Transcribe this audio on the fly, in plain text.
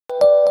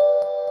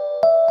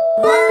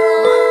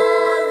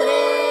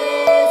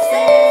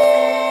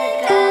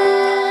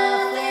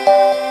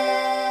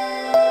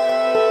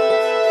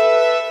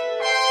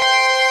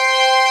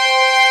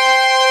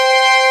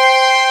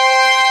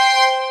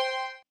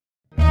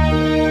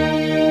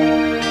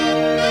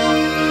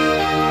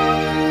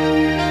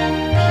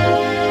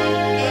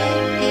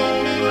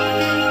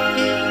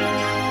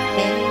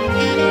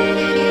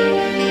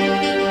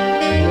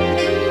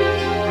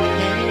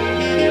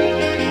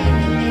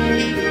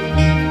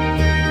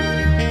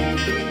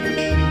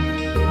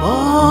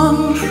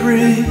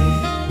free,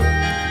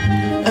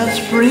 as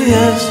free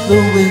as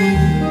the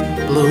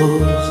wind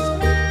blows,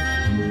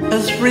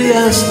 as free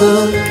as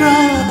the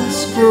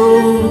grass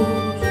grows,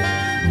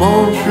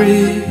 born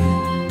free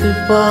to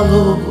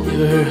follow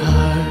your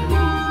heart.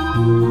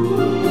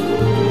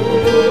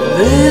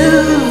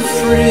 Live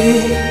free,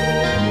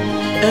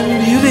 and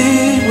beauty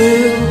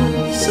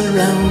will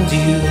surround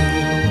you.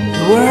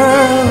 The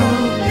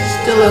world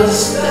still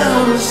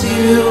astounds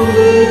you.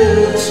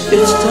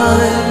 It's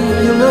time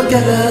you look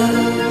at a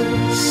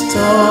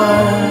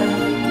star.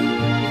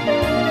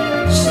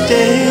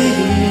 Stay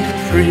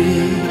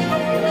free,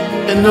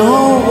 and no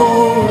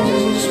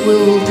walls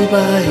will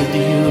divide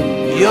you.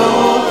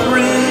 You're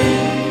free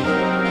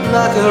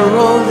like a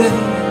rolling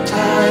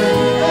tide,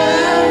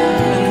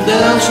 and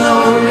there's no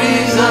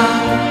reason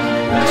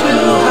to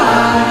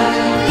hide.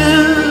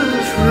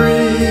 Live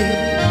free,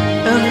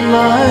 and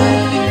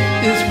life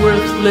is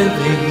worth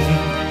living,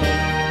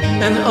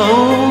 and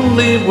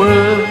only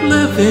worth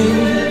living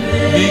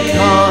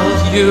because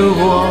you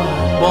are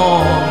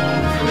born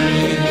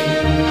free.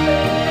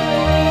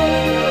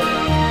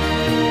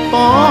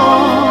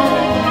 Born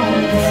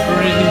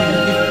free,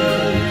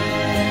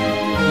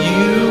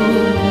 you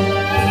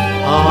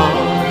are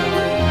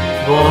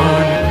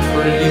born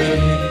free.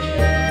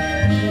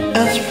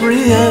 As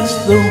free as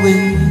the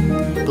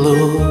wind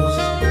blows,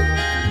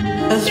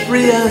 as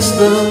free as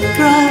the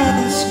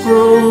grass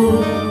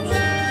grows,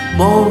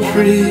 born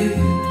free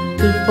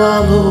to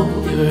follow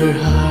your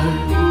heart.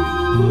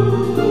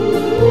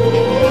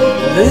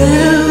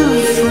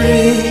 Live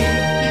free,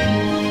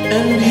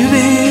 and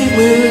beauty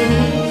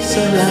will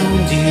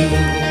surround you.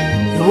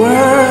 The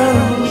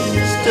world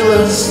still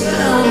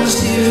astounds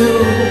you.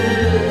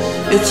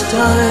 It's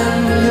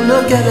time you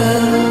look at a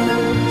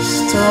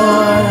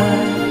star.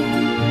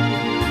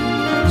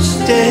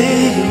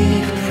 Stay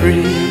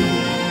free,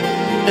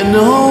 and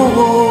no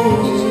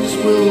walls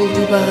will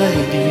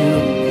divide you.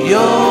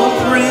 You're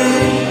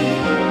free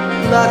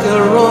like a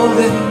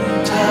rolling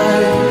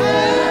tide,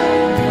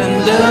 and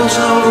there's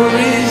no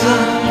reason